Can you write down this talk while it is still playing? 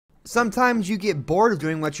Sometimes you get bored of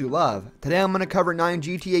doing what you love. Today I'm going to cover 9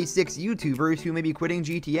 GTA 6 YouTubers who may be quitting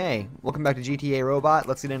GTA. Welcome back to GTA Robot,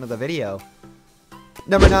 let's get into the video.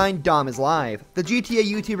 Number 9, Dom is Live. The GTA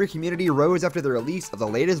YouTuber community rose after the release of the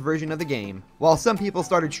latest version of the game. While some people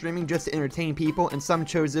started streaming just to entertain people and some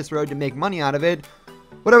chose this road to make money out of it,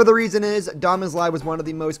 whatever the reason is, Dom is Live was one of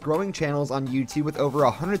the most growing channels on YouTube with over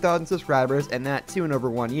 100,000 subscribers, and that too in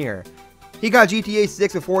over 1 year. He got GTA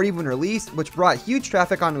 6 before it even released, which brought huge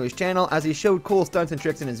traffic onto his channel as he showed cool stunts and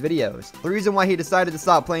tricks in his videos. The reason why he decided to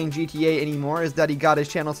stop playing GTA anymore is that he got his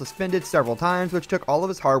channel suspended several times, which took all of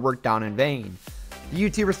his hard work down in vain. The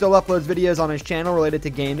YouTuber still uploads videos on his channel related to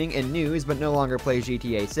gaming and news, but no longer plays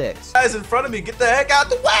GTA 6. Guys in front of me, get the heck out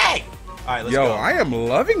the way! Alright, let's go. Yo, I am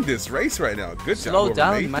loving this race right now. Good job. Slow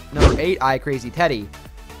down, man. Number 8, iCrazy Teddy.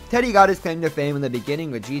 Teddy got his claim to fame in the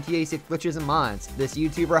beginning with GTA 6 glitches and mods. This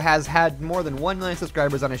YouTuber has had more than 1 million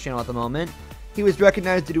subscribers on his channel at the moment. He was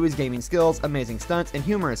recognized due to his gaming skills, amazing stunts, and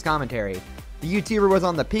humorous commentary. The YouTuber was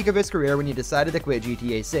on the peak of his career when he decided to quit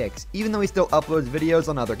GTA 6, even though he still uploads videos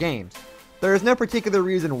on other games. There is no particular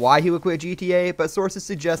reason why he would quit GTA, but sources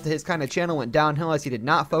suggest that his kind of channel went downhill as he did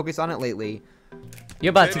not focus on it lately. You're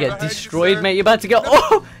about to get destroyed, mate. You're about to get.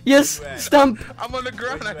 Oh, yes, stump. I'm on the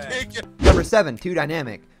ground. I can't get. Number 7,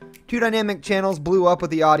 2Dynamic. 2Dynamic channels blew up with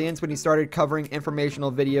the audience when he started covering informational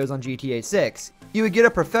videos on GTA 6. You would get a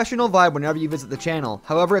professional vibe whenever you visit the channel.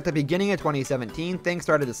 However, at the beginning of 2017, things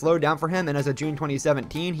started to slow down for him, and as of June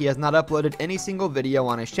 2017, he has not uploaded any single video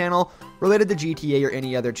on his channel related to GTA or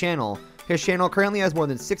any other channel. His channel currently has more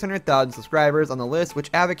than 600,000 subscribers on the list, which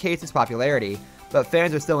advocates his popularity. But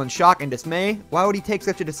fans are still in shock and dismay. Why would he take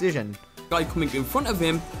such a decision? Guy coming in front of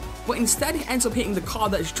him, but instead he ends up hitting the car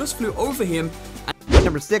that just flew over him.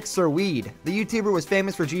 Number 6, Sir Weed. The YouTuber was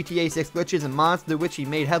famous for GTA 6 glitches and mods through which he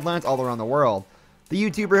made headlines all around the world. The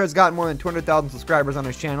YouTuber has gotten more than 200,000 subscribers on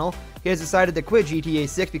his channel. He has decided to quit GTA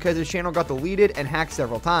 6 because his channel got deleted and hacked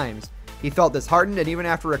several times. He felt disheartened, and even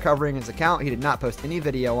after recovering his account, he did not post any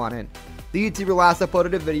video on it. The YouTuber last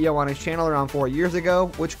uploaded a video on his channel around 4 years ago,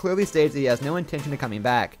 which clearly states that he has no intention of coming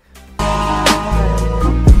back.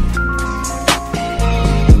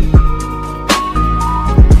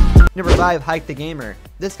 Number 5, Hike the Gamer.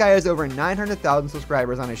 This guy has over 900,000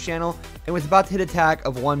 subscribers on his channel and was about to hit a tag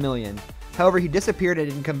of 1 million. However, he disappeared and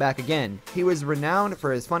didn't come back again. He was renowned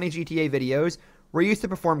for his funny GTA videos, where he used to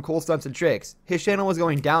perform cool stunts and tricks. His channel was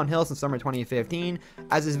going downhill since summer 2015,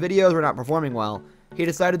 as his videos were not performing well. He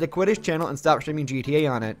decided to quit his channel and stop streaming GTA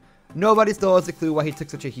on it. Nobody still has a clue why he took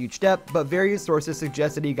such a huge step, but various sources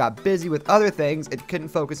suggest that he got busy with other things and couldn't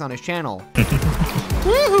focus on his channel.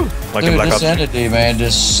 Like dude, this entity, man,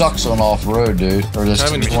 just sucks on off-road, dude. Or this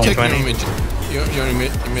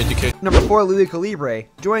Number 4, Louis Calibre.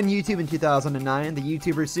 Joined YouTube in 2009, the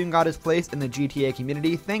YouTuber soon got his place in the GTA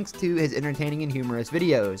community thanks to his entertaining and humorous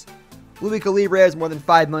videos. Louis Calibre has more than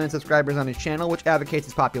 5 million subscribers on his channel, which advocates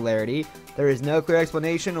his popularity. There is no clear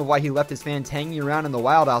explanation of why he left his fans hanging around in the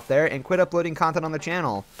wild out there and quit uploading content on the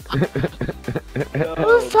channel.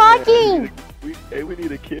 Who's talking? We need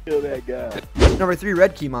to kill that guy. Number 3,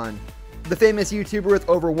 Red Keymon. The famous YouTuber with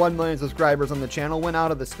over 1 million subscribers on the channel went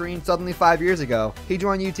out of the screen suddenly 5 years ago. He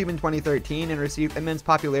joined YouTube in 2013 and received immense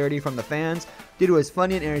popularity from the fans due to his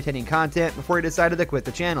funny and entertaining content before he decided to quit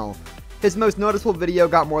the channel. His most noticeable video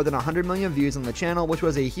got more than 100 million views on the channel, which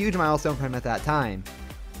was a huge milestone for him at that time.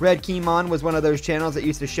 Red Keymon was one of those channels that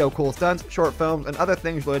used to show cool stunts, short films, and other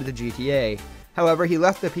things related to GTA. However, he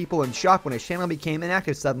left the people in shock when his channel became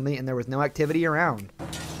inactive suddenly and there was no activity around.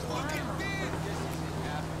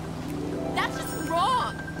 That's just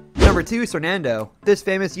wrong. Number 2, Fernando. This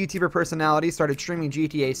famous YouTuber personality started streaming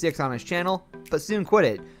GTA 6 on his channel, but soon quit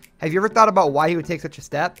it. Have you ever thought about why he would take such a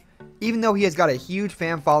step? Even though he has got a huge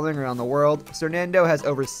fan following around the world, Fernando has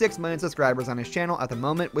over 6 million subscribers on his channel at the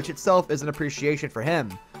moment, which itself is an appreciation for him.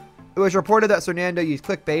 It was reported that Fernando used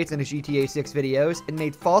clickbaits in his GTA 6 videos and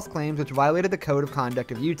made false claims which violated the code of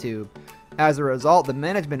conduct of YouTube. As a result, the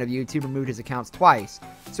management of YouTube removed his accounts twice.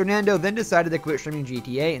 Fernando then decided to quit streaming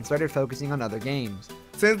GTA and started focusing on other games.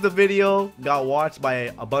 Since the video got watched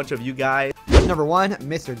by a bunch of you guys. Number 1,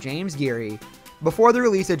 Mr. James Geary. Before the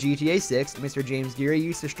release of GTA 6, Mr. James Geary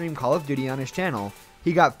used to stream Call of Duty on his channel.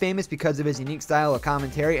 He got famous because of his unique style of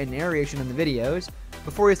commentary and narration in the videos.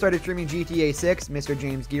 Before he started streaming GTA 6, Mr.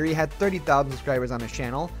 James Geary had 30,000 subscribers on his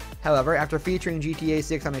channel. However, after featuring GTA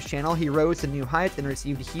 6 on his channel, he rose to new heights and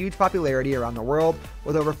received huge popularity around the world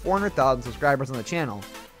with over 400,000 subscribers on the channel.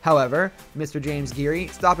 However, Mr. James Geary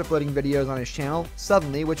stopped uploading videos on his channel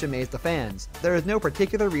suddenly, which amazed the fans. There is no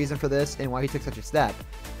particular reason for this and why he took such a step.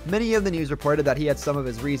 Many of the news reported that he had some of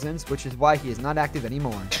his reasons, which is why he is not active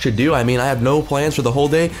anymore. Should do. I mean, I have no plans for the whole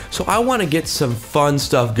day, so I want to get some fun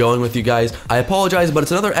stuff going with you guys. I apologize, but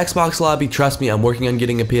it's another Xbox lobby. Trust me, I'm working on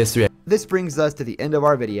getting a PS3. This brings us to the end of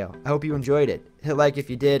our video. I hope you enjoyed it. Hit like if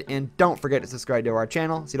you did, and don't forget to subscribe to our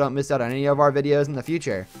channel so you don't miss out on any of our videos in the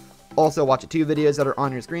future. Also, watch the 2 videos that are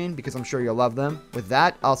on your screen because I'm sure you'll love them. With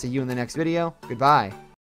that, I'll see you in the next video. Goodbye.